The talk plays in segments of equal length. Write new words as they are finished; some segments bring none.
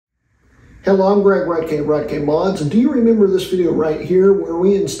Hello, I'm Greg Hrutkay Mods, and do you remember this video right here where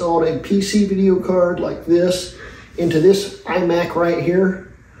we installed a PC video card like this into this iMac right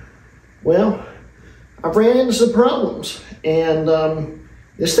here? Well, I've ran into some problems, and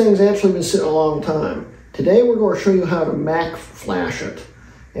this thing's actually been sitting a long time. Today we're going to show you how to MacFlash it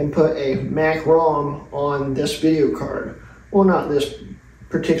and put a MacROM on this video card. Well, not this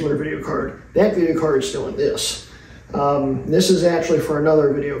particular video card. That video card is still in this. This is actually for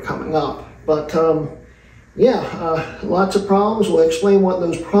another video coming up. But yeah, lots of problems. We'll explain what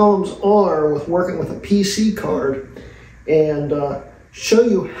those problems are with working with a PC card and show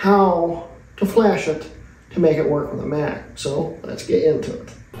you how to flash it to make it work with a Mac. So let's get into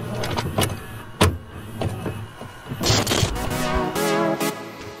it.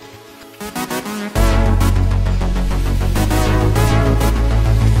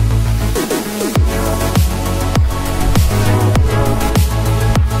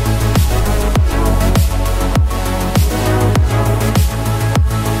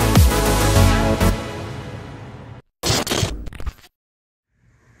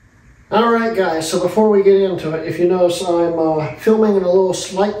 Alright guys, so before we get into it, if you notice I'm filming in a little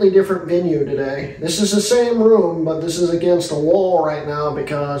slightly different venue today. This is the same room, but this is against a wall right now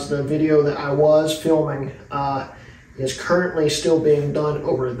because the video that I was filming is currently still being done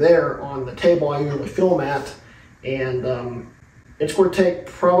over there on the table I usually film at. And it's going to take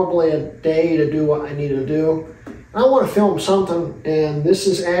probably a day to do what I need to do. I want to film something, and this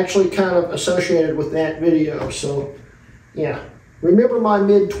is actually kind of associated with that video, so yeah. Remember my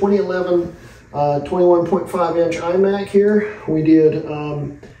mid-2011 21.5 inch iMac here? We did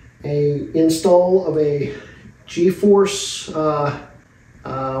a install of a GeForce,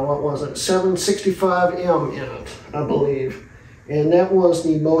 what was it, 765M in it, I believe. And that was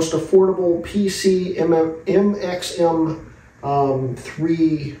the most affordable PC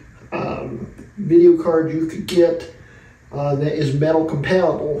MXM3 video card you could get that is metal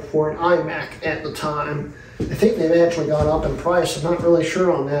compatible for an iMac at the time. I think they've actually gone up in price. I'm not really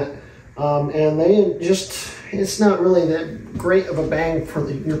sure on that. And they just, it's not really that great of a bang for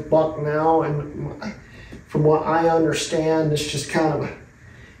your buck now. And from what I understand, it's just kind of,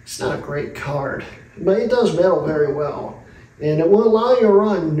 it's not a great card. But it does metal very well. And it will allow you to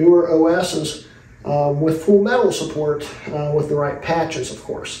run newer OSs with full metal support with the right patches, of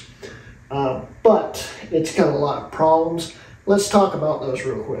course. But it's got a lot of problems. Let's talk about those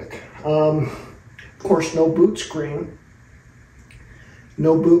real quick. Of course, no boot screen,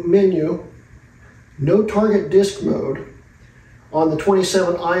 no boot menu, no target disk mode. On the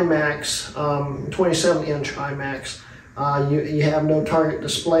 27 iMacs, 27-inch iMacs, you have no target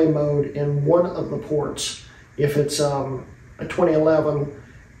display mode in one of the ports if it's a 2011,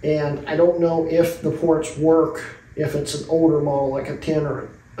 and I don't know if the ports work if it's an older model like a 10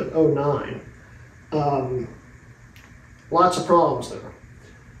 or an 09. Lots of problems there.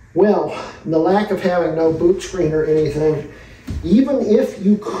 Well, the lack of having no boot screen or anything, even if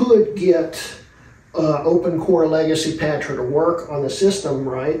you could get Open Core Legacy Patcher to work on the system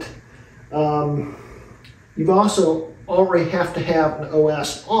right, you've also already have to have an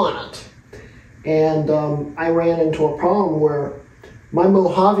OS on it. And I ran into a problem where my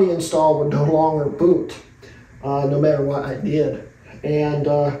Mojave install would no longer boot, no matter what I did. And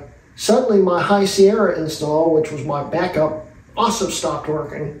suddenly my High Sierra install, which was my backup, also stopped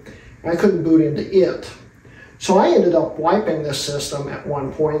working. I couldn't boot into it. So I ended up wiping this system at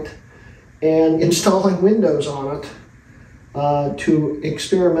one point and installing Windows on it to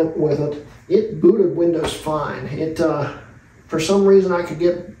experiment with it. It booted Windows fine. It, for some reason I could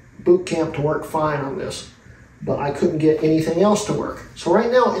get Boot Camp to work fine on this, but I couldn't get anything else to work. So right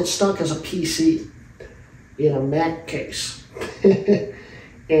now it's stuck as a PC in a Mac case.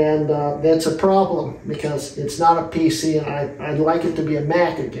 And that's a problem because it's not a PC and I'd like it to be a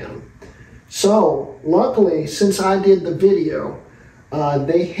Mac again. So luckily, since I did the video,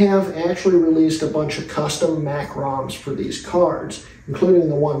 they have actually released a bunch of custom MacROMs for these cards, including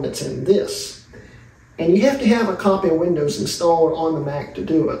the one that's in this. And you have to have a copy of Windows installed on the Mac to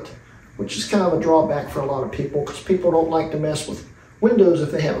do it, which is kind of a drawback for a lot of people because people don't like to mess with Windows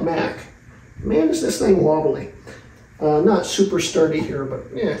if they have a Mac. Man, is this thing wobbly. Not super sturdy here, but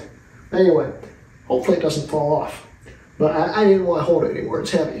yeah. Anyway, hopefully it doesn't fall off. But I didn't want to hold it anymore,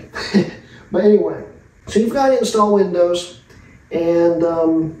 it's heavy. But anyway, so you've got to install Windows, and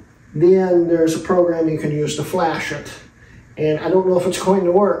then there's a program you can use to flash it. And I don't know if it's going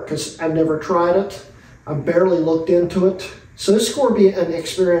to work because I've never tried it. I've barely looked into it. So this is going to be an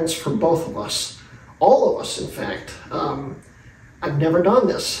experience for both of us. All of us, in fact. I've never done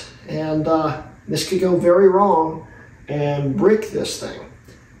this. And this could go very wrong and brick this thing.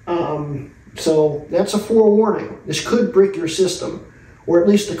 So that's a forewarning. This could brick your system, or at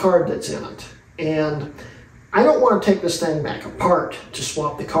least the card that's in it. And I don't want to take this thing back apart to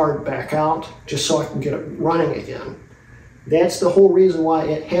swap the card back out just so I can get it running again. That's the whole reason why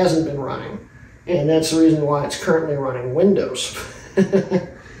it hasn't been running. And that's the reason why it's currently running Windows.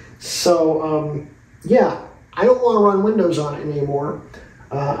 So, yeah, I don't want to run Windows on it anymore.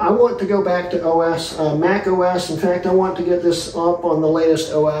 I want to go back to OS, Mac OS. In fact, I want to get this up on the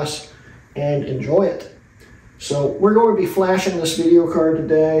latest OS and enjoy it. So we're going to be flashing this video card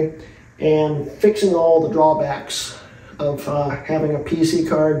today and fixing all the drawbacks of having a PC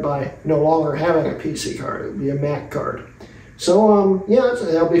card by no longer having a PC card. It would be a Mac card. So yeah,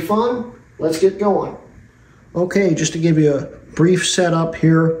 that'll be fun. Let's get going. Okay, just to give you a brief setup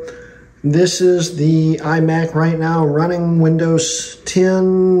here. This is the iMac right now running Windows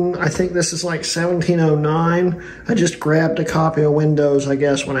 10. I think this is like 1709. I just grabbed a copy of Windows, I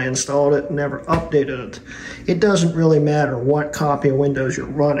guess, when I installed it and never updated it. It doesn't really matter what copy of Windows you're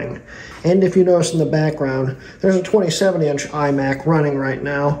running. And if you notice in the background, there's a 27-inch iMac running right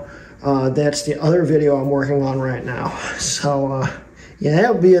now. That's the other video I'm working on right now. So, yeah,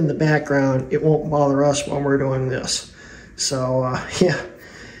 that'll be in the background. It won't bother us when we're doing this. So, yeah.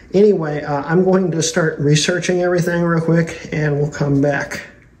 Anyway, I'm going to start researching everything real quick, and we'll come back.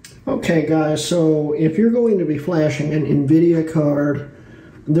 Okay, guys, so if you're going to be flashing an Nvidia card,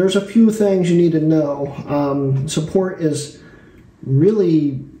 there's a few things you need to know. Support is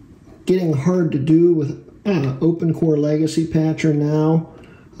really getting hard to do with OpenCore Legacy Patcher now.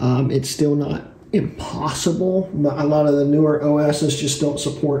 It's still not impossible, but a lot of the newer OSs just don't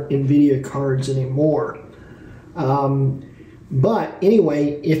support Nvidia cards anymore. But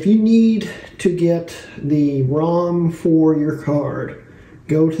anyway, if you need to get the ROM for your card,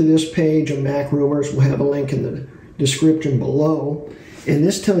 go to this page of MacRumors. We'll have a link in the description below. And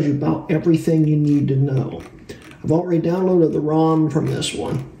this tells you about everything you need to know. I've already downloaded the ROM from this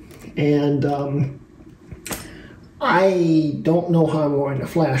one. And I don't know how I'm going to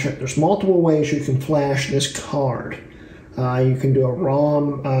flash it. There's multiple ways you can flash this card. You can do a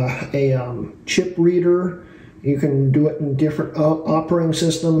ROM, chip reader. You can do it in different operating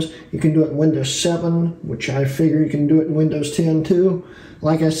systems. You can do it in Windows 7, which I figure you can do it in Windows 10 too.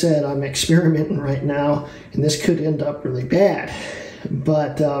 Like I said, I'm experimenting right now, and this could end up really bad.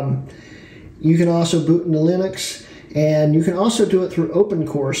 But you can also boot into Linux, and you can also do it through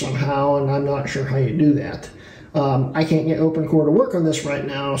OpenCore somehow, and I'm not sure how you do that. I can't get OpenCore to work on this right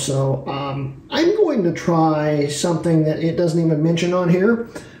now, so I'm going to try something that it doesn't even mention on here,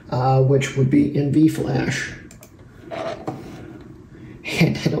 which would be NVFlash.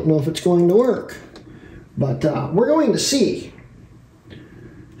 And I don't know if it's going to work, but we're going to see.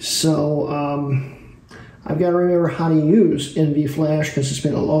 So I've got to remember how to use NVFlash because it's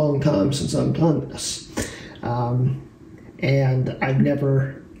been a long time since I've done this. And I've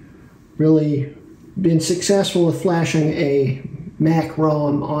never really been successful with flashing a Mac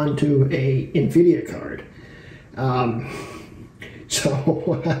ROM onto a Nvidia card.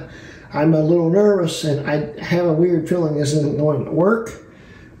 So I'm a little nervous, and I have a weird feeling this isn't going to work,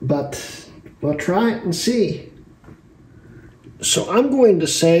 but we'll try it and see. So I'm going to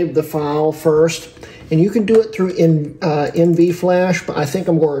save the file first, and you can do it through NVFlash, but I think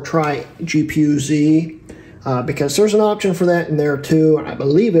I'm going to try GPU-Z because there's an option for that in there too, and I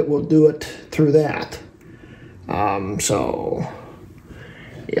believe it will do it through that. So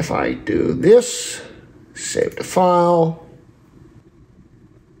if I do this, save the file.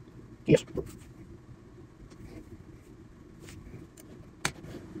 Yes.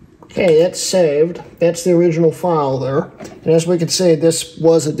 Okay, that's saved. That's the original file there. And as we can see, this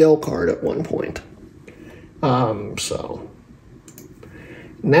was a Dell card at one point. So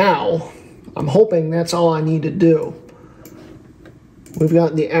now I'm hoping that's all I need to do. We've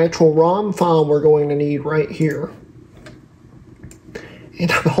got the actual ROM file we're going to need right here.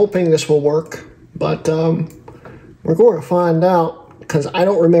 And I'm hoping this will work, but we're going to find out because I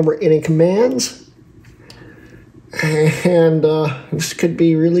don't remember any commands. And this could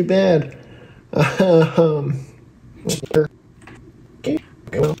be really bad.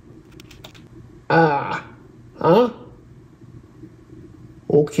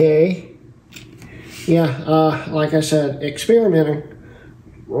 Okay. Yeah, like I said, experimenting.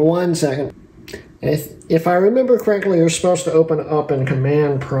 For 1 second. If I remember correctly, you're supposed to open up in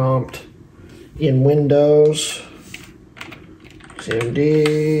command prompt in Windows.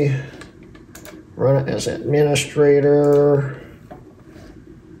 CMD. Run it as administrator.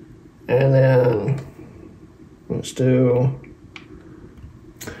 And then let's do.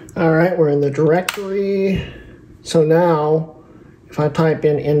 Alright, we're in the directory. So now, if I type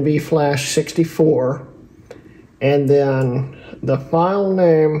in NVFlash 64, and then the file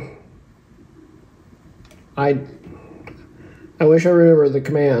name, I wish I remember the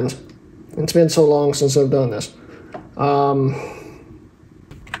commands. It's been so long since I've done this. Tell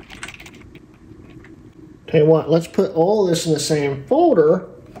you what, let's put all this in the same folder.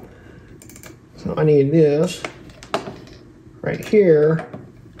 So I need this right here,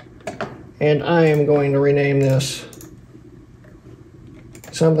 and I am going to rename this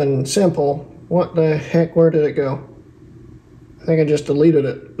something simple. What the heck, where did it go? I think I just deleted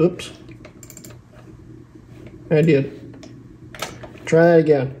it. Oops. I did. Try that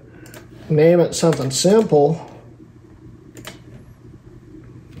again. Name it something simple.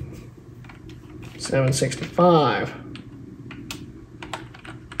 765.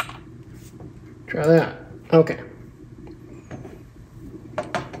 Try that. Okay.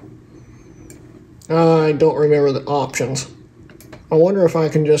 I don't remember the options. I wonder if I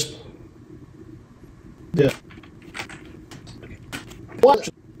can just... What?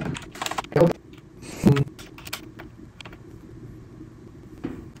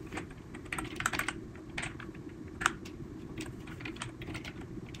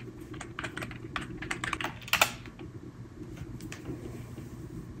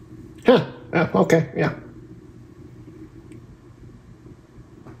 Huh. Okay, yeah.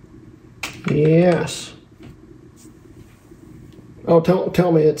 Yes. Oh,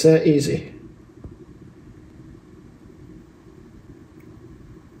 tell me it's that easy.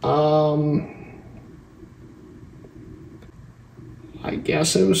 I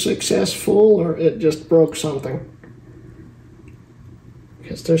guess it was successful, or it just broke something.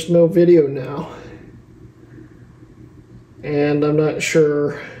 Because there's no video now. And I'm not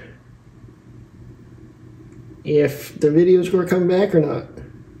sure if the video's going to come back or not.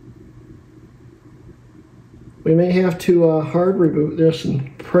 We may have to hard reboot this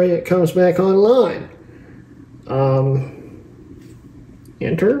and pray it comes back online.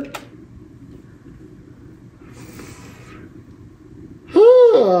 Enter.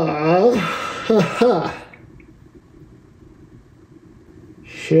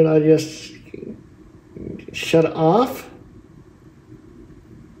 Should I just shut it off?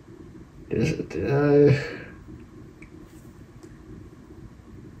 Is it,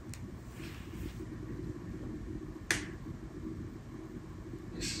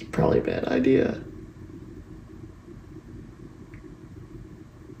 this is probably a bad idea.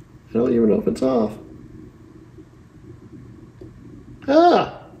 I don't even know if it's off.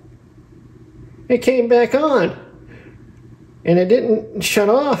 Ah! It came back on. And it didn't shut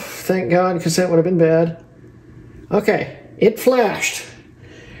off, thank God, because that would have been bad. Okay, it flashed.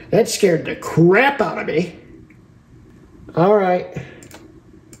 That scared the crap out of me. All right.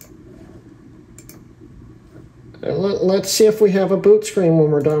 Let's see if we have a boot screen when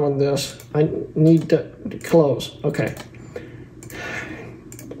we're done with this. I need to close. Okay.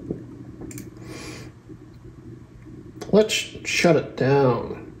 Let's shut it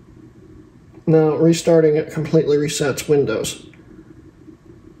down. Now, restarting it completely resets Windows.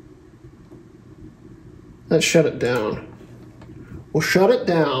 Let's shut it down. We'll shut it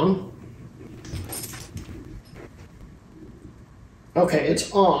down. Okay,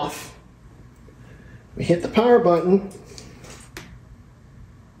 it's off. We hit the power button.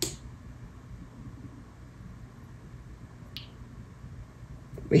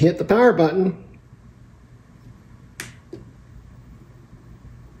 We hit the power button.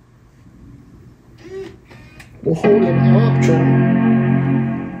 We'll hold an option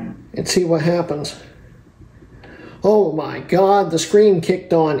and see what happens. Oh my God, the screen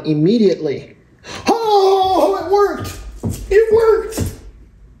kicked on immediately. Oh, it worked! It worked!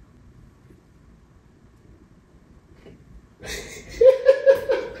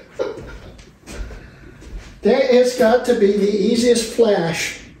 That has got to be the easiest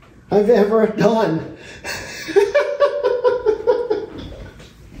flash I've ever done.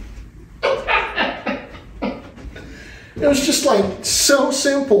 It was just like so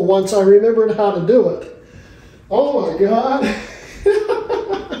simple once I remembered how to do it. Oh my God.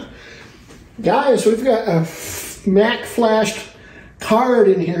 Guys, we've got a Mac flashed card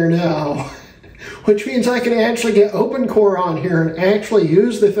in here now, which means I can actually get OpenCore on here and actually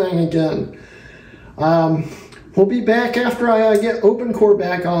use the thing again. We'll be back after I get OpenCore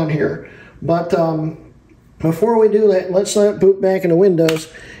back on here. But before we do that, let's let it boot back into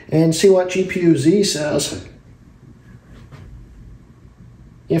Windows and see what GPU-Z says.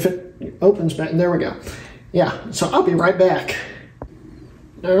 If it opens back, there we go. Yeah, so I'll be right back.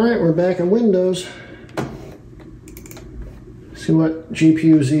 All right, we're back in Windows. See what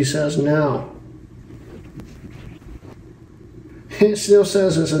GPU-Z says now. It still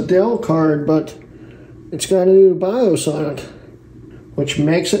says it's a Dell card, but it's got a new BIOS on it, which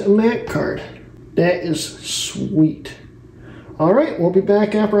makes it a Mac card. That is sweet. All right, we'll be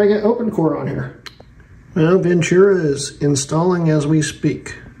back after I get OpenCore on here. Well, Ventura is installing as we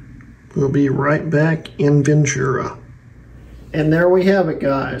speak. We'll be right back in Ventura. And there we have it,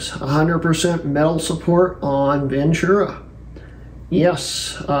 guys. 100% metal support on Ventura.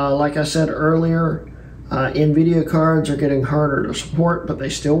 Yes, like I said earlier, Nvidia cards are getting harder to support, but they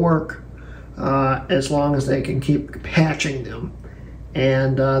still work as long as they can keep patching them.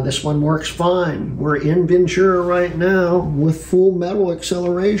 And this one works fine. We're in Ventura right now with full metal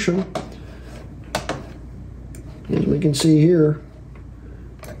acceleration, as we can see here.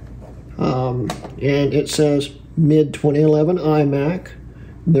 And it says mid-2011 iMac.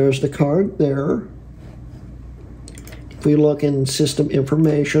 There's the card there. If we look in system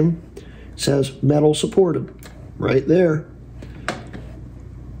information, it says metal supported right there.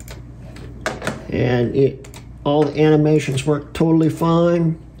 And all the animations work totally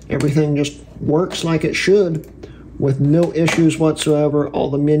fine. Everything just works like it should with no issues whatsoever. All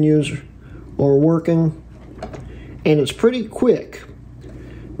the menus are working, and it's pretty quick.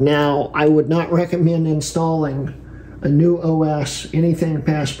 Now, I would not recommend installing a new OS, anything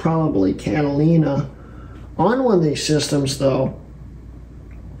past probably Catalina, on one of these systems, though,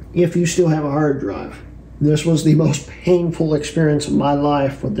 if you still have a hard drive. This was the most painful experience of my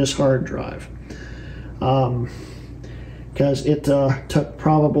life with this hard drive. Because it took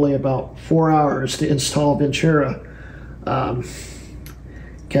probably about 4 hours to install Ventura,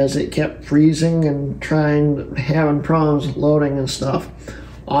 because it kept freezing and having problems loading and stuff.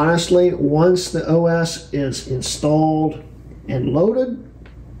 Honestly, once the OS is installed and loaded,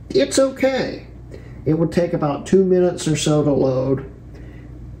 it's okay. It would take about 2 minutes or so to load,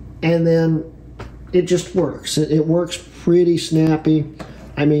 and then it just works. It works pretty snappy.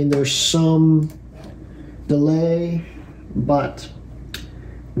 I mean, there's some delay, but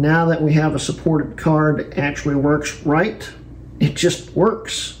now that we have a supported card that actually works right, it just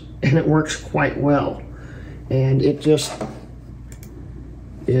works, and it works quite well. And it just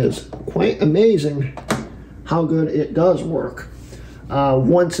is quite amazing how good it does work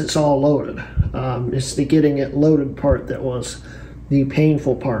once it's all loaded. It's the getting it loaded part that was the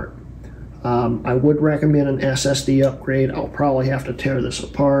painful part. I would recommend an SSD upgrade. I'll probably have to tear this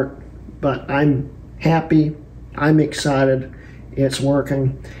apart, but I'm happy, I'm excited, it's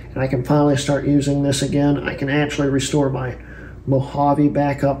working, and I can finally start using this again. I can actually restore my Mojave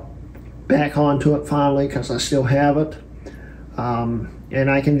back onto it finally, because I still have it. And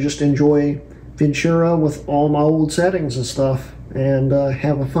I can just enjoy Ventura with all my old settings and stuff, and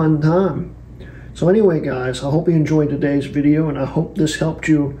have a fun time. So anyway, guys, I hope you enjoyed today's video, and I hope this helped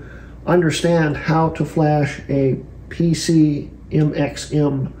you understand how to flash a PC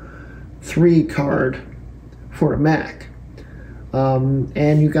MXM3 card for a Mac.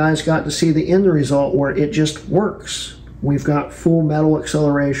 And you guys got to see the end result where it just works. We've got full metal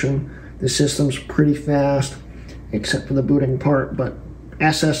acceleration. The system's pretty fast, except for the booting part, but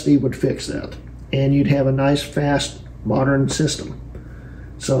SSD would fix that, and you'd have a nice, fast, modern system.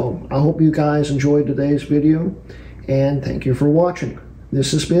 So I hope you guys enjoyed today's video, and thank you for watching.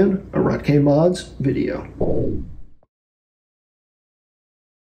 This has been a Hrutkay Mods video.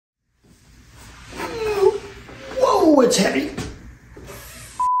 Whoa, it's heavy.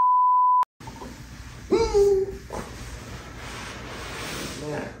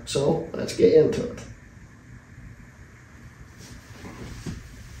 So let's get into it.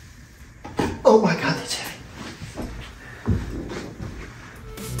 Oh my God, that's heavy.